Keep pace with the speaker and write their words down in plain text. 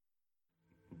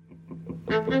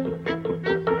Hello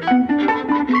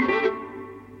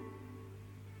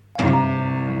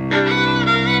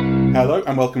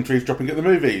and welcome to Eavesdropping at the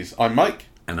Movies. I'm Mike.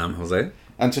 And I'm Jose.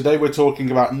 And today we're talking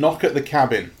about Knock at the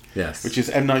Cabin. Yes. Which is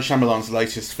M. Night Shyamalan's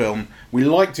latest film. We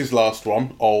liked his last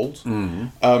one, Old.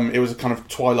 Mm-hmm. It was a kind of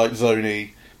Twilight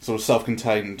Zone-y, sort of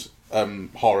self-contained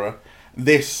horror.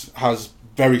 This has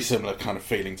very similar kind of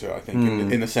feeling to it, I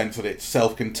think, in the sense that it's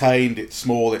self-contained, it's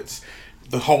small,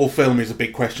 the whole film is a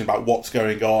big question about what's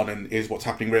going on and is what's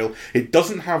happening real. It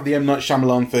doesn't have the M. Night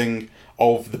Shyamalan thing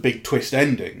of the big twist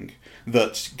ending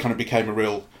that kind of became a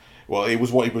real... Well, it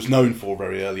was what he was known for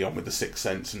very early on with The Sixth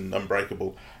Sense and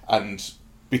Unbreakable, and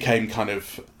became kind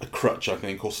of a crutch, I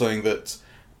think, or something that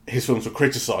his films were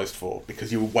criticised for,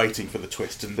 because you were waiting for the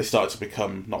twist and they started to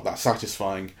become not that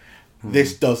satisfying.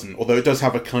 This doesn't, although it does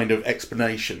have a kind of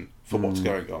explanation for what's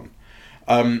going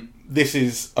on. This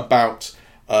is about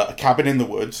a cabin in the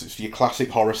woods. It's your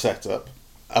classic horror setup.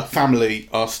 A family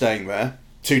are staying there.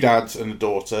 2 dads and a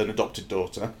daughter, an adopted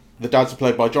daughter. The dads are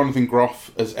played by Jonathan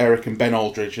Groff as Eric and Ben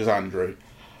Aldridge as Andrew.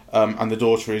 And the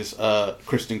daughter is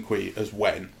Kristen Cui as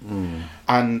Wen.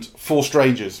 And 4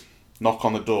 strangers knock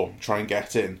on the door, try and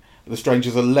get in. The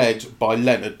strangers are led by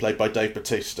Leonard, played by Dave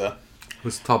Bautista.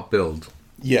 Who's top billed.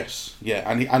 Yes, yeah,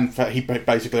 and he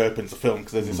basically opens the film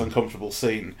because there's this uncomfortable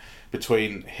scene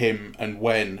between him and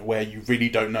Wen where you really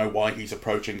don't know why he's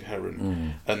approaching her,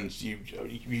 and you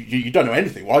don't know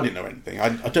anything. Well, I didn't know anything. I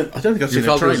don't think I've seen a trailer. You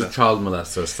felt he was a child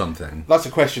molester or something. That's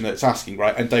a question that it's asking,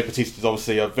 right? And Dave Bautista is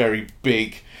obviously a very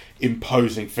big,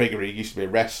 imposing figure. He used to be a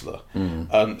wrestler,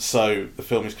 so the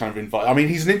film is kind of I mean,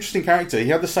 he's an interesting character. He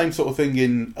had the same sort of thing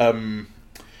in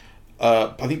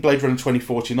I think Blade Runner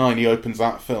 2049. He opens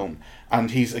that film.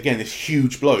 And he's, again, this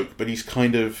huge bloke, but he's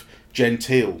kind of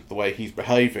genteel, the way he's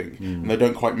behaving. And they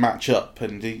don't quite match up.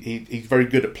 And he's very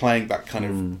good at playing that kind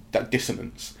of that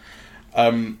dissonance.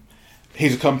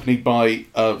 He's accompanied by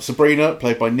Sabrina,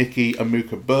 played by Nikki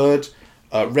Amuka Bird.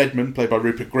 Redmond, played by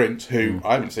Rupert Grint, who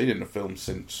I haven't seen in a film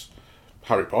since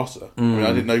Harry Potter. I mean,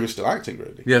 I didn't know he was still acting,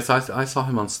 really. Yes, I saw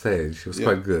him on stage. He was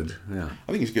quite good, yeah.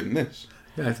 I think he's good in this.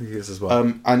 Yeah, I think he is as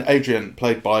well. And Adrian,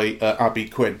 played by Abby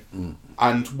Quinn.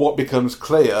 And what becomes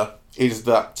clear is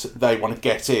that they want to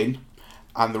get in,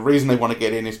 and the reason they want to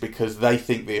get in is because they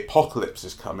think the apocalypse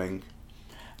is coming,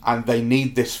 and they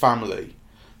need this family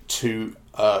to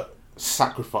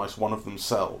sacrifice one of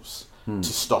themselves to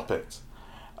stop it.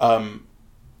 I mean,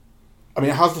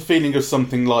 it has the feeling of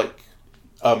something like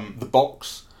The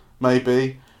Box,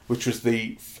 maybe, which was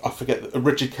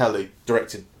Richard Kelly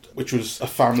directed, which was a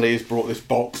family has brought this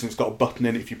box and it's got a button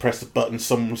in it. If you press the button,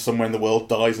 someone somewhere in the world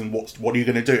dies, and what are you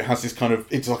going to do? It has this kind of,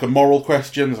 it's like a moral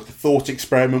question, it's like a thought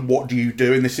experiment. What do you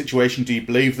do in this situation? Do you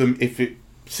believe them if it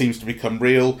seems to become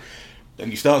real?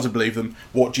 And you start to believe them.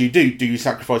 What do you do? Do you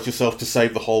sacrifice yourself to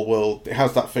save the whole world? It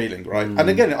has that feeling, right? And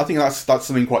again, I think that's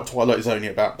something quite Twilight Zone-y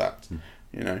about that,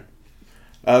 you know.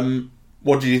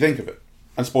 What did you think of it?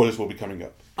 And spoilers will be coming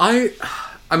up.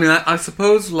 I mean, I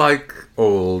suppose, like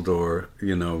Old, or,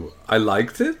 you know, I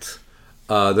liked it.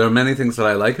 There are many things that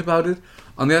I like about it.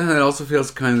 On the other hand, it also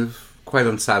feels kind of quite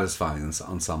unsatisfying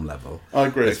on some level. I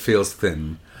agree. It feels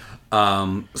thin.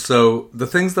 So the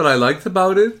things that I liked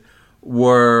about it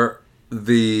were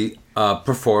the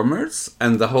performers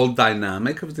and the whole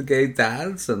dynamic of the gay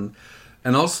dads, and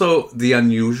also the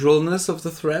unusualness of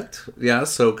the threat. Yeah,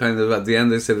 so kind of at the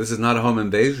end they say this is not a home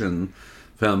invasion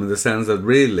film, in the sense that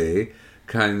really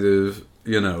kind of,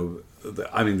 you know,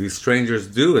 I mean, these strangers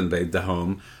do invade the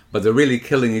home, but they're really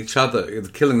killing each other,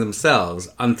 killing themselves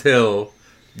until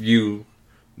you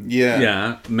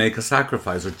make a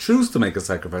sacrifice or choose to make a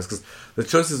sacrifice, because the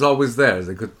choice is always theirs.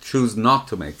 They could choose not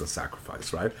to make the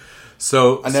sacrifice, right?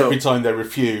 So every time they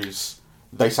refuse,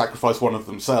 they sacrifice one of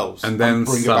themselves, and then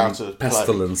bring some about a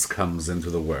pestilence comes into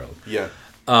the world. Yeah.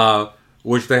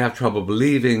 Which they have trouble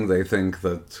believing. They think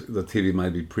that the TV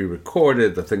might be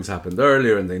pre-recorded, that things happened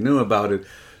earlier and they knew about it.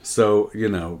 So, you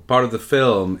know, part of the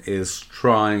film is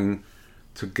trying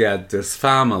to get this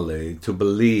family to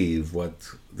believe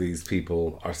what these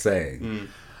people are saying.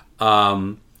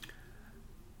 I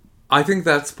think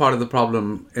that's part of the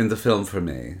problem in the film for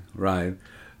me, right?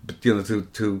 But, you know,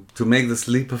 to make this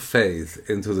leap of faith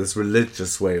into this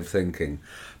religious way of thinking.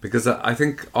 Because I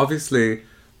think, obviously,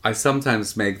 I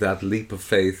sometimes make that leap of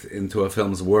faith into a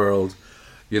film's world,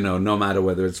 you know, no matter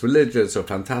whether it's religious or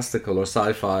fantastical or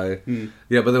sci-fi.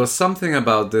 Yeah, but there was something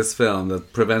about this film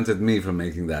that prevented me from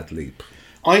making that leap.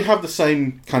 I have the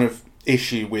same kind of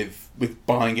issue with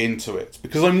buying into it,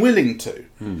 because I'm willing to,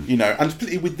 you know, and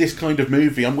particularly with this kind of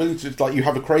movie, I'm willing to, like, you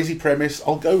have a crazy premise,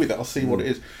 I'll go with it, I'll see what it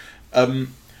is.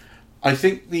 I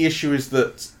think the issue is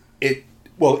that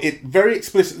well, it very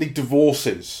explicitly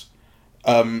divorces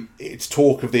its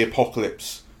talk of the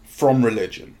apocalypse from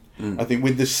religion. I think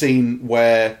with the scene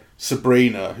where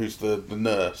Sabrina, who's the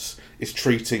nurse, is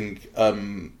treating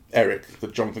Eric, the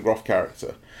Jonathan Groff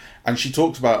character, and she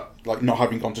talks about like not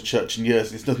having gone to church in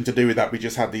years. It's nothing to do with that. We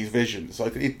just had these visions.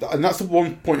 And that's the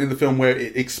one point in the film where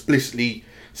it explicitly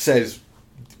says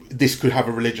this could have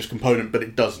a religious component, but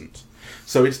it doesn't.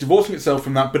 So it's divorcing itself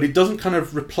from that, but it doesn't kind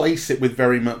of replace it with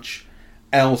very much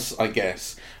else, I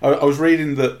guess. I was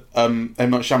reading that M.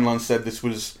 Night Shyamalan said this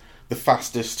was the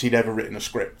fastest he'd ever written a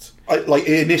script.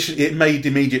 It made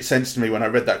immediate sense to me when I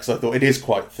read that, because I thought it is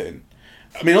quite thin.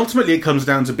 I mean, ultimately it comes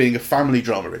down to being a family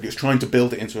drama, really. It's trying to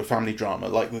build it into a family drama.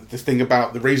 Like, the thing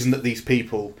about the reason that these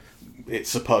people, it's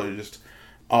supposed,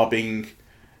 are being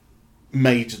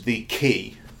made the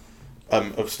key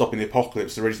of stopping the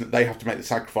apocalypse, the reason that they have to make the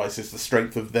sacrifice is the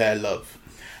strength of their love.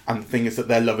 And the thing is that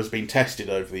their love has been tested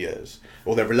over the years,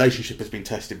 or their relationship has been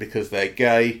tested because they're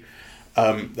gay,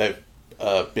 they've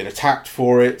been attacked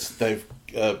for it, they've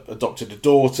adopted a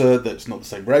daughter that's not the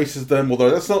same race as them, although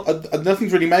that's not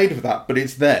nothing's really made of that, but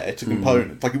it's there, it's a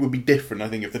component. Like, it would be different, I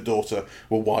think, if the daughter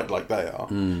were white like they are,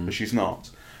 but she's not.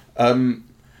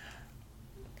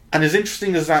 And as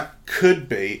interesting as that could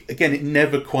be, again, it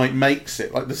never quite makes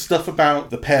it. Like, the stuff about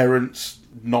the parents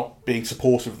not being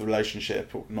supportive of the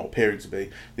relationship, or not appearing to be,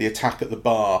 the attack at the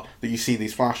bar, that you see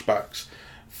these flashbacks,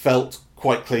 felt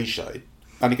quite cliche,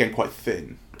 and again, quite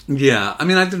thin. Yeah, I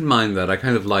mean, I didn't mind that. I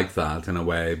kind of like that in a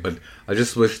way, but I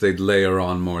just wish they'd layer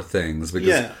on more things,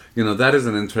 because, you know, that is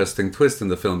an interesting twist in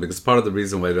the film, because part of the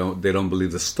reason why they don't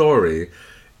believe the story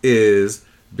is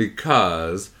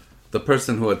because the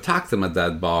person who attacked them at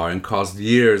that bar and caused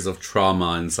years of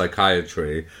trauma in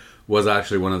psychiatry was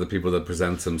actually one of the people that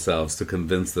presents themselves to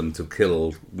convince them to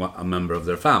kill a member of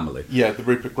their family. Yeah, the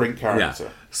Rupert Grint character.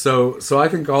 Yeah. So I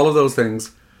think all of those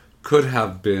things could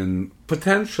have been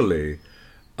potentially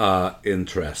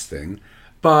interesting,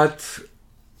 but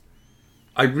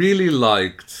I really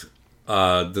liked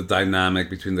the dynamic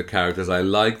between the characters. I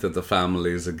liked that the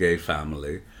family is a gay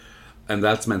family, and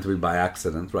that's meant to be by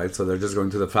accident, right? So they're just going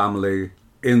to the family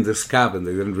in this cabin.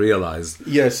 They didn't realize.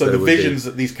 Yeah, so the visions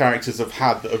that these characters have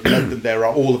had that have led them there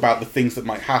are all about the things that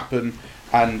might happen,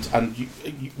 and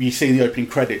you see in the opening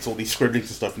credits all these scribblings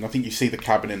and stuff, and I think you see the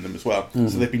cabin in them as well.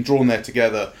 So they've been drawn there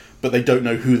together, but they don't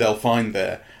know who they'll find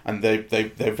there, and they're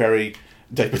very...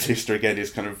 Dave Bautista again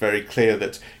is kind of very clear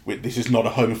that this is not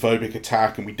a homophobic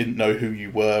attack, and we didn't know who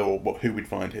you were or who we'd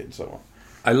find here and so on.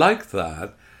 I liked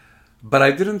that, but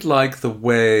I didn't like the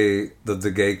way that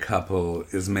the gay couple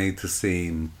is made to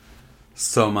seem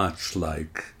so much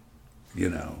like, you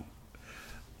know,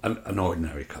 an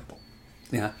ordinary couple.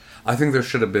 Yeah, I think there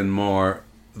should have been more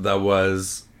that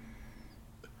was...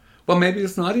 Well, maybe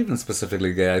it's not even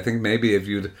specifically gay. I think maybe if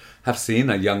you'd have seen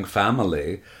a young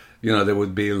family, you know, there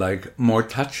would be like more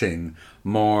touching,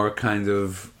 more kind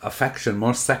of affection,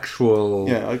 more sexual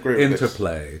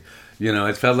interplay. You know,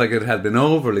 it felt like it had been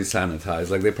overly sanitized.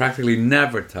 Like, they practically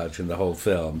never touch in the whole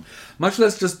film. Much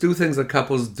less just do things that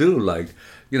couples do, like,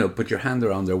 you know, put your hand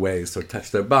around their waist or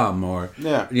touch their bum or,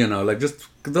 you know, like just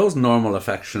those normal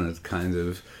affectionate kind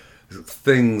of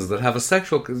things that have a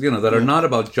sexual, you know, that are not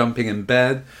about jumping in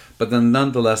bed, but then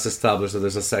nonetheless establish that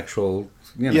there's a sexual,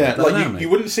 you know, like you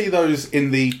wouldn't see those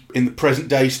in the present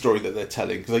day story that they're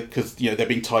telling, because you know, they're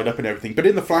being tied up and everything. But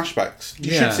in the flashbacks,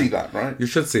 you should see that, right? You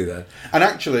should see that. And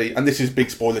actually, and this is big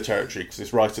spoiler territory because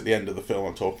it's right at the end of the film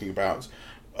I'm talking about,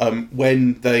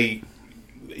 when they,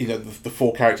 you know, the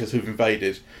four characters who've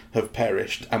invaded have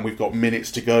perished, and we've got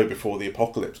minutes to go before the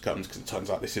apocalypse comes, because it turns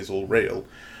out this is all real.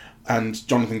 And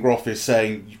Jonathan Groff is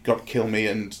saying, you've got to kill me,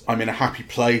 and I'm in a happy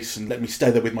place, and let me stay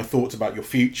there with my thoughts about your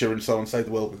future, and so on, save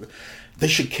the world. They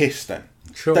should kiss then.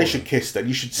 Sure. They should kiss then.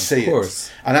 You should see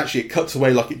it. And actually, it cuts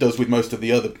away like it does with most of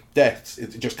the other deaths.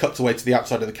 It just cuts away to the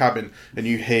outside of the cabin, and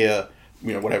you hear,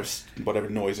 you know, whatever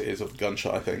noise it is of the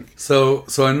gunshot, I think. So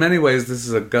in many ways, this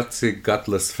is a gutsy,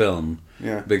 gutless film.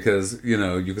 Yeah. Because, you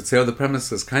know, you could say, oh, the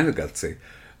premise is kind of gutsy.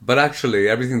 But actually,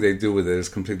 everything they do with it is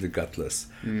completely gutless.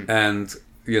 And...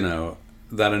 you know,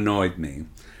 that annoyed me.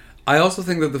 I also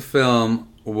think that the film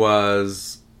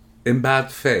was in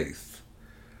bad faith,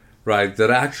 right?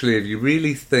 That actually, if you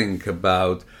really think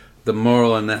about the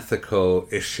moral and ethical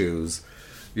issues,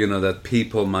 you know, that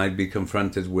people might be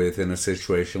confronted with in a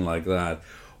situation like that,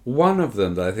 one of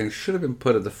them that I think should have been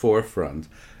put at the forefront,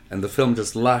 and the film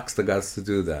just lacks the guts to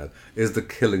do that, is the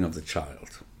killing of the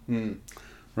child.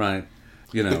 Right?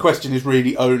 You know, the question is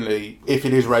really only, if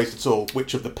it is raised at all,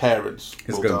 which of the parents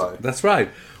will die. That's right.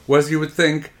 Whereas you would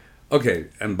think, okay,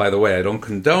 and by the way, I don't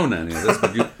condone any of this,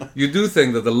 but you do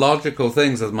think that the logical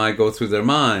things that might go through their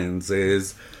minds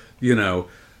is, you know,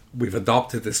 we've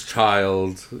adopted this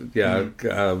child, we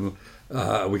can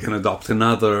adopt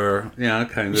another,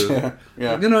 kind of.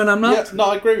 Yeah. You know, and I'm not... Yeah, no,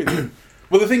 I agree with you.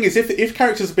 Well, the thing is, if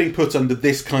characters are being put under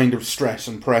this kind of stress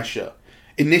and pressure,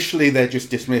 initially they're just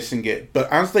dismissing it,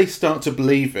 but as they start to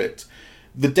believe it,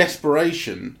 the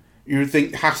desperation, you would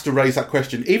think, has to raise that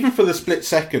question, even for the split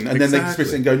second, and then they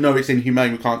dismiss it and go, no, it's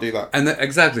inhumane, we can't do that. And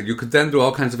exactly, you could then do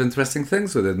all kinds of interesting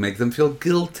things with it, make them feel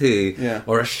guilty,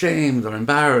 or ashamed, or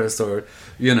embarrassed, or,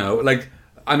 you know, like,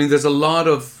 I mean, there's a lot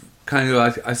of kind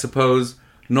of, I suppose,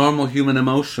 normal human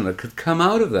emotion that could come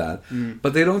out of that,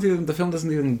 but the film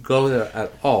doesn't even go there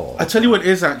at all. I tell you what it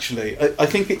is, actually. I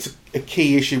think it's a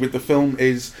key issue with the film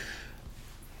is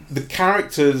the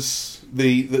characters,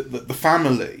 the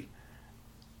family,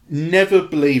 never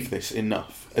believe this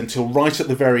enough until right at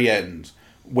the very end,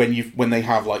 when they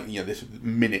have, like, you know, this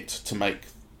minute to make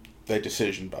their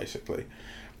decision, basically.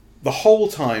 The whole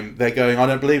time they're going, I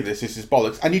don't believe this is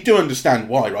bollocks. And you do understand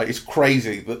why, right? It's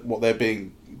crazy that what they're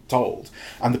being told,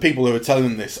 and the people who are telling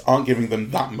them this aren't giving them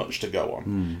that much to go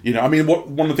on. You know, I mean,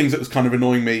 one of the things that was kind of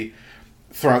annoying me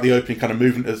throughout the opening kind of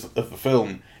movement of the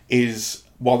film is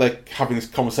while they're having this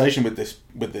conversation with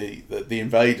the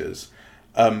invaders,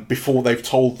 before they've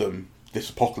told them this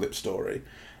apocalypse story,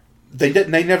 they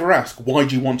never ask, why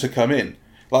do you want to come in?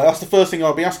 Like, that's the first thing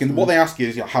I'll be asking. What they ask you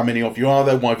is, you know, how many of you are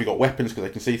there? Why have you got weapons? Because they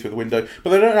can see through the window. But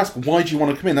they don't ask, why do you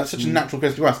want to come in? That's such a natural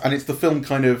question to ask. And it's the film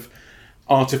kind of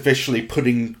artificially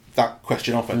putting that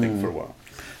question off, I think, for a while.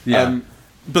 Yeah.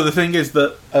 But the thing is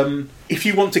that if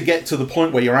you want to get to the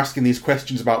point where you're asking these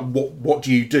questions about what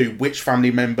do you do, which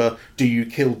family member do you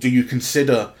kill, do you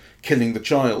consider killing the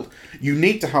child, you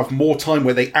need to have more time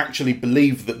where they actually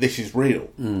believe that this is real.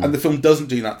 And the film doesn't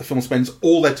do that. The film spends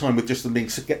all their time with just them being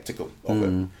sceptical of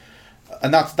it.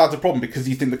 And that's a problem, because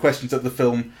you think the questions that the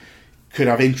film could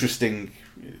have interesting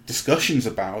discussions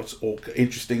about, or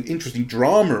interesting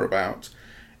drama about,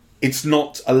 it's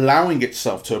not allowing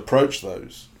itself to approach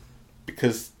those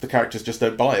because the characters just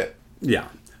don't buy it. Yeah.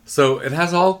 So it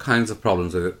has all kinds of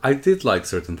problems with it. I did like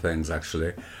certain things,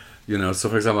 actually. You know, so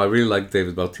for example, I really like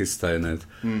David Bautista in it.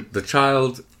 The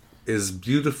child is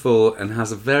beautiful and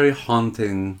has a very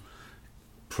haunting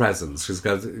presence. She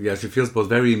feels both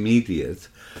very immediate,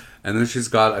 and then she's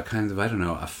got a kind of, I don't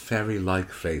know, a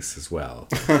fairy-like face as well.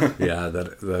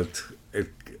 that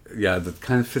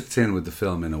kind of fits in with the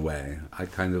film in a way. I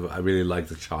really like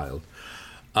the child.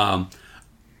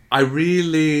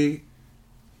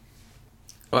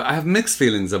 I have mixed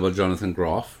feelings about Jonathan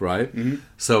Groff, right?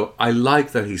 So I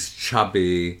like that he's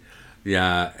chubby,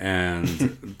 and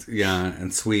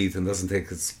sweet, and doesn't take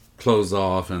his clothes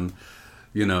off, and,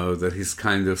 you know, that he's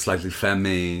kind of slightly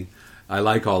femme. I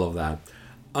like all of that.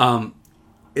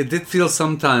 It did feel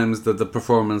sometimes that the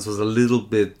performance was a little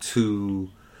bit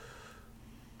too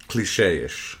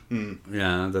cliche-ish.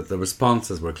 That the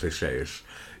responses were cliche-ish,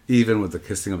 even with the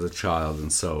kissing of the child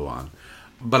and so on.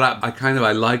 But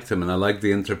I liked him, and I liked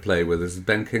the interplay with, is it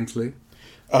Ben Kingsley?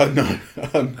 No,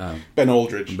 Ben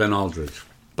Aldridge. Ben Aldridge.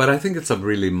 But I think it's a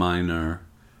really minor,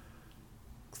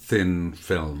 thin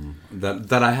film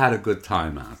that I had a good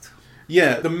time at.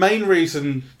 Yeah, the main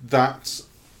reason that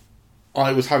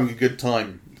I was having a good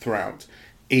time throughout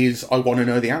is I want to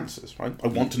know the answers, right? I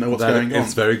want to know what's going on.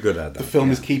 It's very good at that. The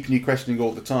film is keeping you questioning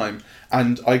all the time.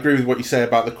 And I agree with what you say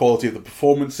about the quality of the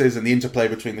performances and the interplay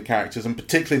between the characters, and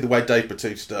particularly the way Dave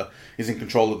Bautista is in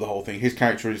control of the whole thing. His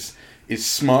character is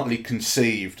smartly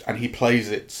conceived, and he plays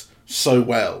it so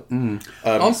well.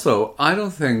 Also, I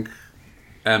don't think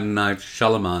M. Night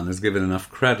Shyamalan is given enough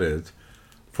credit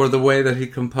for the way that he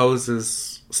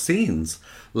composes scenes.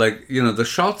 Like, you know, the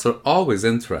shots are always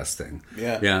interesting.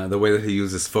 Yeah, the way that he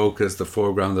uses focus, the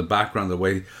foreground, the background, the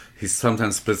way he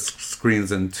sometimes splits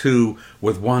screens in two,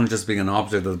 with one just being an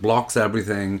object that blocks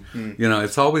everything. You know,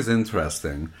 it's always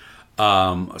interesting.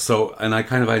 And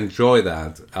I enjoy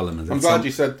that element. I'm glad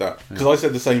you said that, because I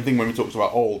said the same thing when we talked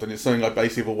about Old, and it's something I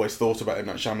basically have always thought about in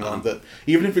that Shyamalan, that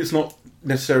even if it's not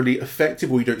necessarily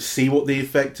effective, or you don't see what the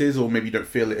effect is, or maybe you don't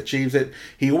feel it achieves it,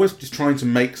 he always is trying to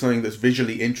make something that's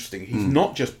visually interesting. He's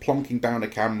not just plonking down a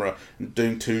camera and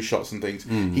doing two shots and things.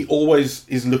 He always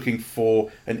is looking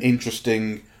for an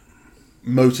interesting,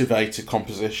 motivated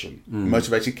composition,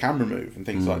 motivated camera move, and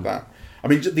things like that. I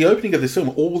mean, the opening of this film,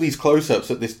 all these close-ups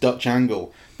at this Dutch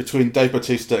angle between Dave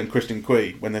Bautista and Kristen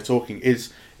Cui when they're talking,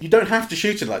 is, you don't have to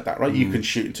shoot it like that, right? You can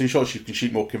shoot in two shots, you can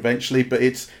shoot more conventionally, but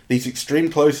it's these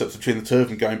extreme close-ups between the two of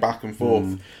them going back and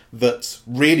forth that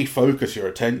really focus your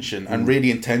attention and really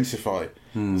intensify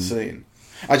the scene.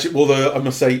 Actually, although I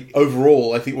must say,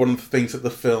 overall, I think one of the things that the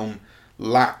film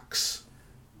lacks,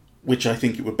 which I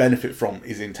think it would benefit from,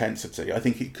 is intensity. I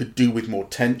think it could do with more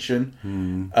tension.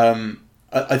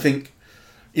 I think,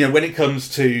 when it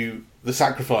comes to the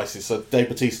sacrifices, so Dave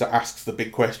Bautista asks the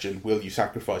big question, will you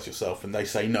sacrifice yourself? And they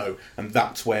say no, and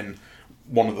that's when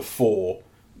one of the four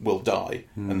will die,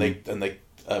 and they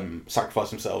sacrifice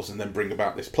themselves and then bring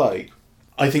about this plague.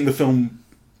 I think the film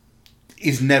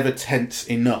is never tense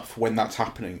enough when that's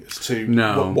happening as to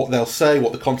what they'll say,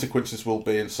 what the consequences will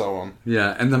be, and so on.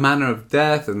 Yeah, and the manner of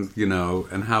death, and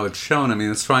and how it's shown. I mean,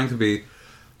 it's trying to be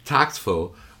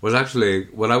tactful. Was actually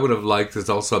what I would have liked is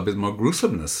also a bit more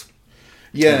gruesomeness.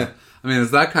 Yeah, I mean,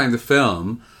 it's that kind of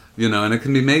film, and it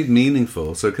can be made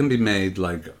meaningful. So it can be made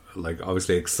like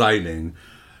obviously exciting,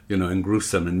 and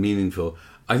gruesome and meaningful.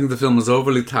 I think the film was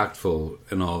overly tactful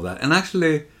in all that, and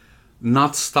actually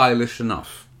not stylish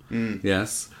enough.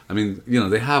 Yes, I mean,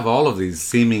 they have all of these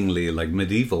seemingly like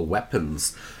medieval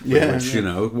weapons. Which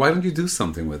why don't you do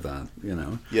something with that?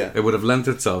 Yeah, it would have lent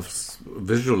itself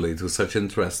visually to such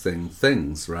interesting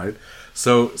things, right?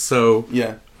 So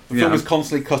yeah. The film is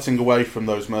constantly cutting away from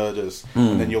those murders,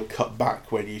 and then you'll cut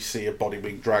back when you see a body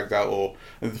being dragged out. Or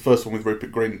the first one with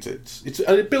Rupert Grint,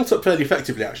 it built up fairly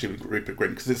effectively actually with Rupert Grint,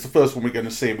 because it's the first one we're going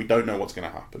to see, and we don't know what's going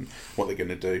to happen, what they're going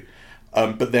to do.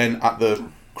 But then at the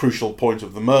crucial point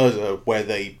of the murder, where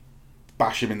they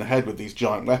bash him in the head with these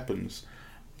giant weapons,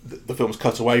 the film's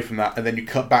cut away from that, and then you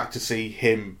cut back to see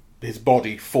his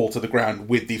body fall to the ground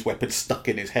with these weapons stuck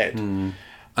in his head.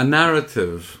 A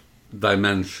narrative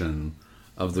dimension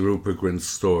of the Rupert Grint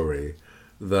story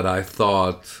that I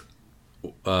thought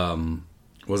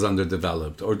was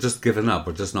underdeveloped, or just given up,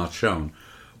 or just not shown,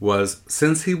 was,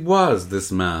 since he was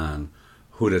this man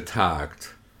who'd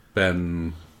attacked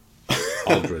Ben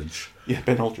Aldridge. Yeah,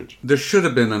 Ben Aldridge. There should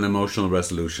have been an emotional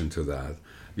resolution to that.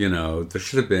 There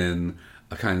should have been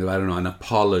a kind of, I don't know, an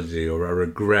apology or a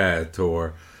regret,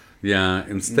 or,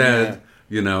 instead...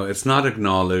 it's not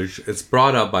acknowledged. It's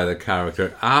brought up by the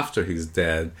character after he's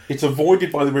dead. It's avoided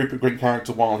by the Rupert Grint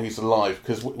character while he's alive,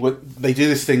 because they do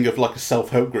this thing of like a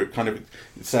self-help group, kind of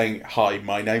saying, "Hi,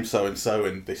 my name's so and so,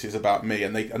 and this is about me."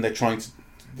 And they're trying to.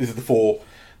 These are the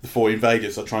four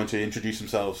invaders are trying to introduce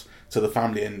themselves to the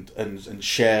family and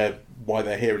share why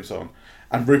they're here and so on.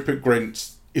 And Rupert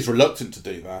Grint is reluctant to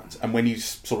do that. And when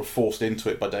he's sort of forced into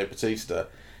it by Dave Bautista,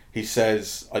 he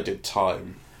says, "I did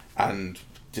time," and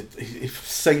he's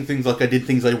saying things like, "I did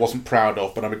things I wasn't proud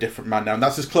of, but I'm a different man now." And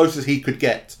that's as close as he could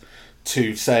get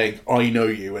to saying, "I know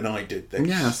you and I did this."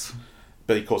 Yes.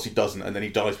 But of course he doesn't, and then he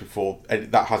dies before,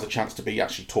 and that has a chance to be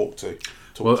actually talked to.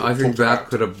 I think that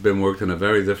could have been worked in a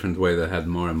very different way that had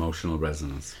more emotional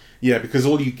resonance. Yeah, because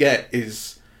all you get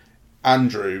is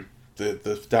Andrew,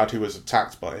 the dad who was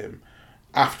attacked by him,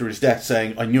 after his death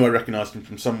saying, "I knew I recognised him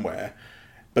from somewhere,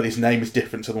 but his name is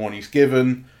different to the one he's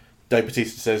given." Dave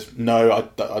Bautista says, "No,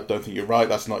 I don't think you're right.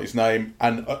 That's not his name."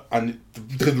 And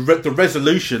the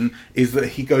resolution is that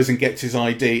he goes and gets his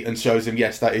ID and shows him,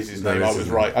 "Yes, that is his name. I was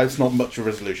right." It's not much of a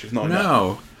resolution. It's not enough.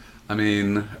 No, I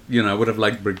mean, I would have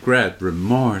liked regret,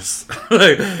 remorse,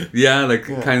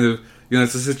 kind of.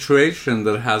 It's a situation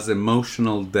that has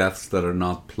emotional depths that are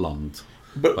not plumbed.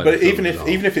 But even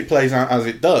if it plays out as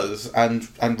it does, and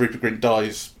Rupert Grint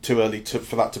dies too early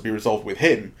for that to be resolved with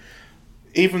him.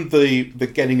 Even the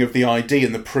getting of the ID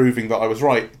and the proving that I was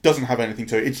right doesn't have anything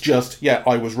to it. It's just,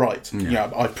 I was right.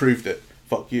 Yeah, I proved it.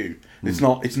 Fuck you. It's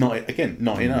not again,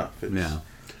 not enough.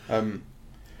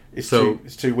 It's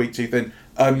too weak, too thin.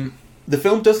 The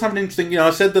film does have an interesting,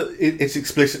 I said that it's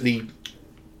explicitly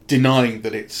denying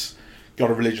that it's got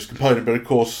a religious component, but of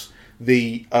course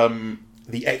the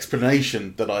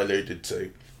explanation that I alluded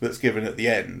to that's given at the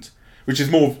end, which is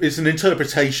it's an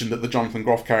interpretation that the Jonathan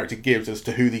Groff character gives as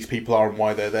to who these people are and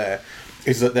why they're there,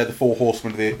 is that they're the four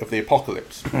horsemen of the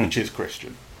apocalypse, which is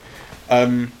Christian.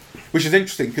 Which is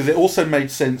interesting, because it also made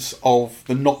sense of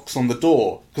the knocks on the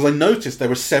door, because I noticed there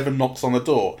were 7 knocks on the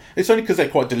door. It's only because they're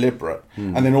quite deliberate,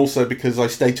 and then also because I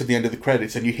stayed to the end of the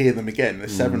credits and you hear them again.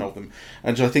 There's 7 of them,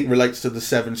 and which I think relates to the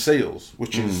 7 seals,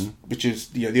 which is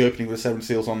the opening of the 7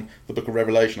 seals on the Book of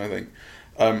Revelation, I think.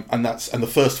 And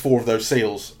the first 4 of those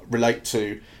seals relate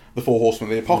to the 4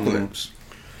 horsemen of the apocalypse.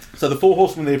 So the 4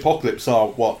 horsemen of the apocalypse are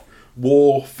what?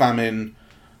 War, famine,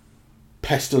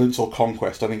 pestilence, or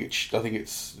conquest. I think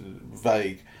it's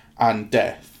vague, and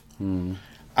death.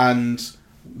 And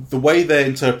the way they're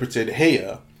interpreted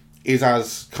here is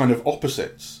as kind of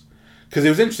opposites. Because it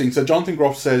was interesting. So Jonathan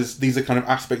Groff says these are kind of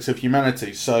aspects of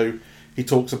humanity. So he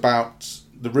talks about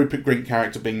the Rupert Grint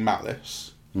character being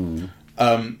malice.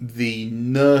 The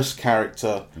nurse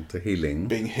character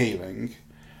being healing,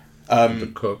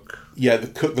 The cook. Yeah,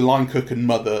 the line cook and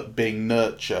mother being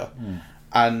Nurture,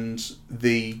 and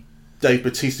the Dave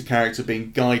Bautista character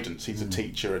being Guidance. He's a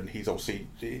teacher, and he's obviously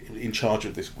in charge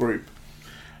of this group.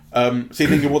 So you're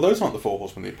thinking, well, those aren't the four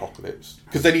horsemen of the apocalypse,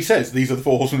 because then he says these are the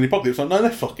four horsemen of the apocalypse. Like, no,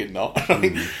 they're fucking not.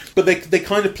 Right? But they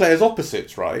kind of play as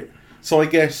opposites, right? So I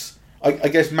guess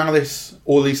Malice,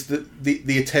 or at least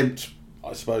the attempt,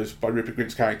 I suppose, by Rupert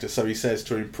Grint's character, so he says,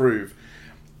 to improve,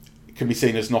 can be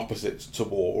seen as an opposite to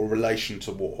war, or relation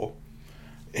to war.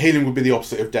 Healing would be the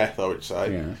opposite of death, I would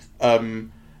say. Yeah.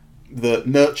 The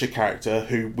Nurture character,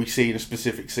 who we see in a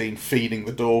specific scene feeding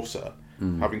the daughter,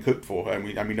 having cooked for her, and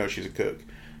we know she's a cook,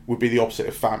 would be the opposite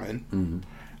of famine.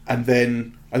 And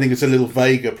then I think it's a little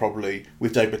vaguer, probably,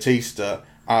 with Dave Bautista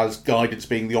as Guidance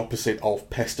being the opposite of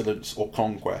pestilence or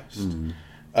conquest.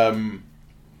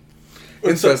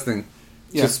 Interesting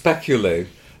to speculate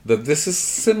that this is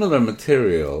similar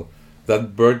material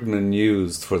that Bergman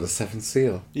used for The Seventh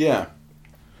Seal. Yeah,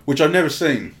 which I've never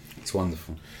seen. It's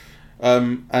wonderful.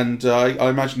 And I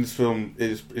imagine this film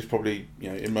is probably,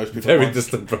 in most people's Very minds,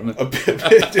 distant from it. a bit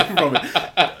different from it.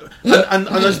 And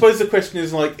I suppose the question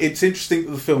is, like, it's interesting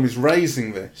that the film is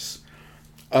raising this,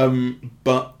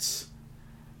 but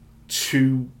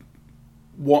to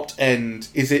what end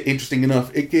is it interesting enough?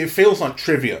 It feels like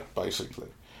trivia, basically,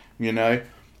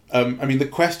 I mean, the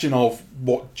question of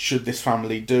what should this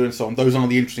family do and so on, those are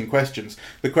the interesting questions.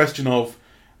 The question of,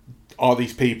 are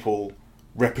these people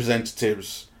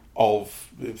representatives of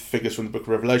figures from the Book of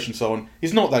Revelation and so on,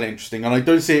 is not that interesting, and I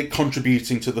don't see it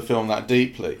contributing to the film that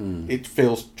deeply. It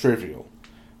feels trivial.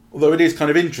 Although it is kind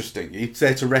of interesting. It's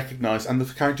there to recognise, and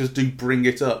the characters do bring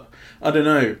it up. I don't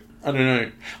know.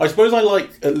 I suppose I like,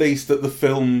 at least, that the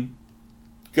film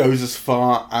goes as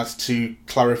far as to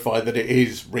clarify that it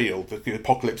is real, that the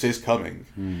apocalypse is coming.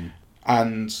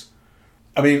 And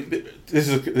I mean,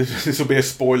 this will be a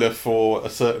spoiler for a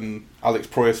certain Alex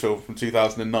Proyas film from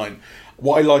 2009.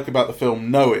 What I like about the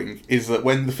film, knowing, is that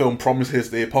when the film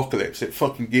promises the apocalypse, it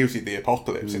fucking gives you the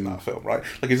apocalypse in that film, right?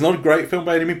 Like, it's not a great film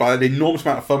by any means, but I had an enormous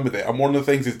amount of fun with it. And one of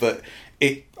the things is that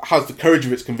it has the courage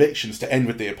of its convictions to end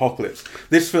with the apocalypse.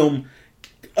 This film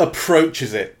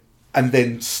approaches it and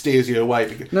then steers you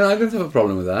away. No, I don't have a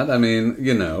problem with that. I mean,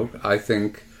 I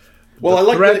think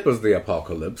the threat was the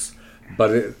apocalypse,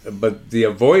 but the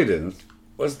avoidance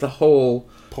was the whole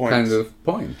kind of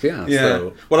point. Yeah.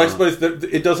 So, I suppose that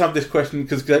it does have this question,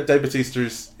 because Dave Bautista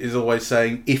is always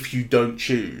saying, if you don't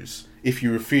choose, if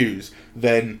you refuse,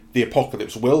 then the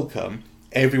apocalypse will come.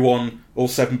 Everyone, all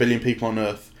 7 billion people on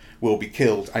Earth, will be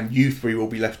killed, and you three will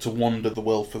be left to wander the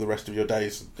world for the rest of your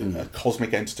days,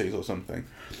 cosmic entities or something.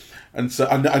 And so,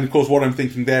 and of course, what I'm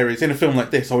thinking there is, in a film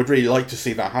like this, I would really like to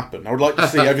see that happen. I would like to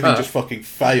see everything just fucking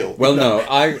fail. Well, no,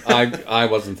 I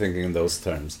wasn't thinking in those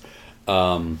terms.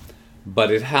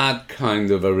 But it had kind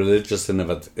of a religious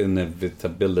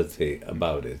inevitability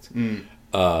about it,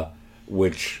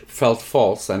 which felt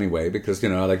false anyway, because,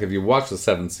 like, if you watch The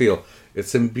Seventh Seal,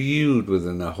 it's imbued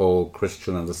within a whole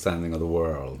Christian understanding of the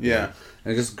world. Yeah.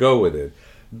 And just go with it.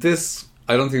 This,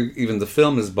 I don't think even the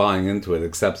film is buying into it,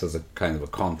 except as a kind of a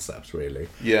concept, really.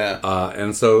 Yeah.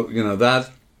 And so, that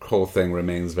whole thing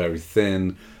remains very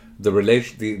thin. The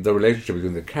relationship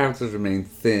between the characters remain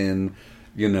thin.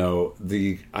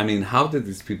 How did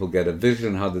these people get a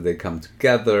vision? How did they come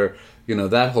together?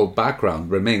 That whole background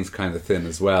remains kind of thin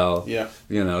as well. Yeah.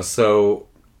 So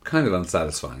kind of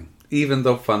unsatisfying, even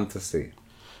though fun to see.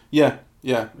 Yeah,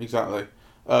 exactly.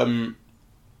 I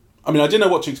didn't know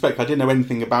what to expect. I didn't know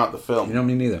anything about the film.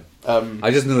 Me neither.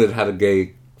 I just knew it had a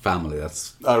gay family. That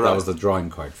was the drawing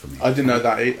card for me. I didn't know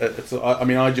that.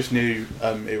 I just knew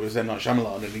it was M. Night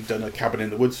Shyamalan, and he'd done a Cabin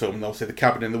in the Woods film, and obviously the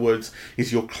Cabin in the Woods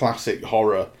is your classic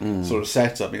horror sort of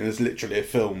setup. There's literally a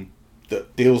film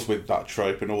that deals with that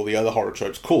trope and all the other horror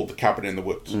tropes called The Cabin in the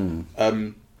Woods.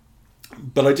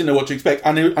 But I didn't know what to expect,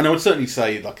 and I would certainly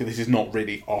say, like, this is not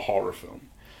really a horror film.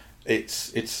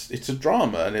 It's a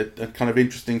drama, and a kind of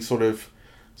interesting sort of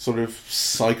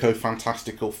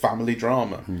psycho-fantastical family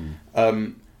drama.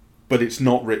 But it's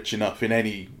not rich enough in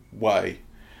any way,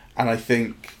 and I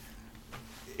think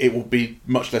it will be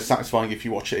much less satisfying if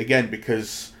you watch it again,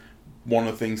 because one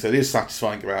of the things that is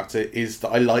satisfying about it is that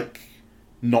I like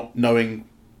not knowing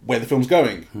where the film's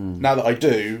going. Now that I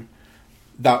do,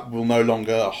 that will no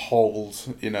longer hold,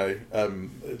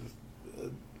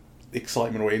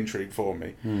 excitement or intrigue for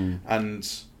me,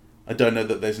 and I don't know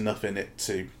that there's enough in it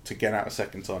to get out a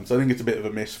second time. So I think it's a bit of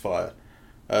a misfire,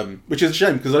 which is a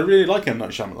shame, because I really like M.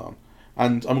 Night Shyamalan,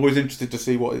 and I'm always interested to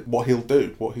see what he'll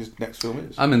do, what his next film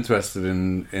is. I'm interested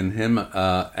in him,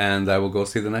 and I will go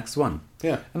see the next one.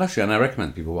 Yeah, and I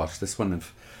recommend people watch this one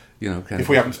kind If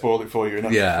we haven't spoiled it for you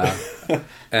enough. Yeah,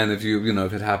 and if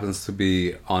if it happens to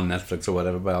be on Netflix or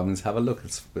whatever, by all means have a look.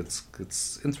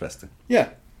 It's interesting. Yeah,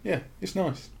 it's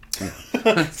nice.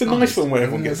 It's a nice one where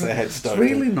everyone gets their head stoned.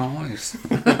 It's really nice.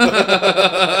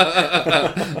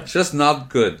 Just not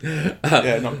good.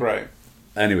 Yeah, not great.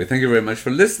 Anyway, thank you very much for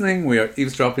listening. We are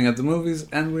eavesdropping at the movies,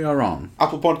 and we are on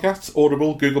Apple Podcasts,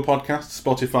 Audible, Google Podcasts,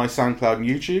 Spotify, SoundCloud, and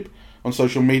YouTube. On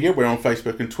social media, we're on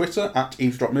Facebook and Twitter at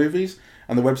Eavesdrop Movies,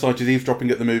 and the website is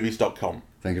eavesdroppingatthemovies.com.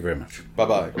 Thank you very much.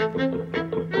 Bye-bye.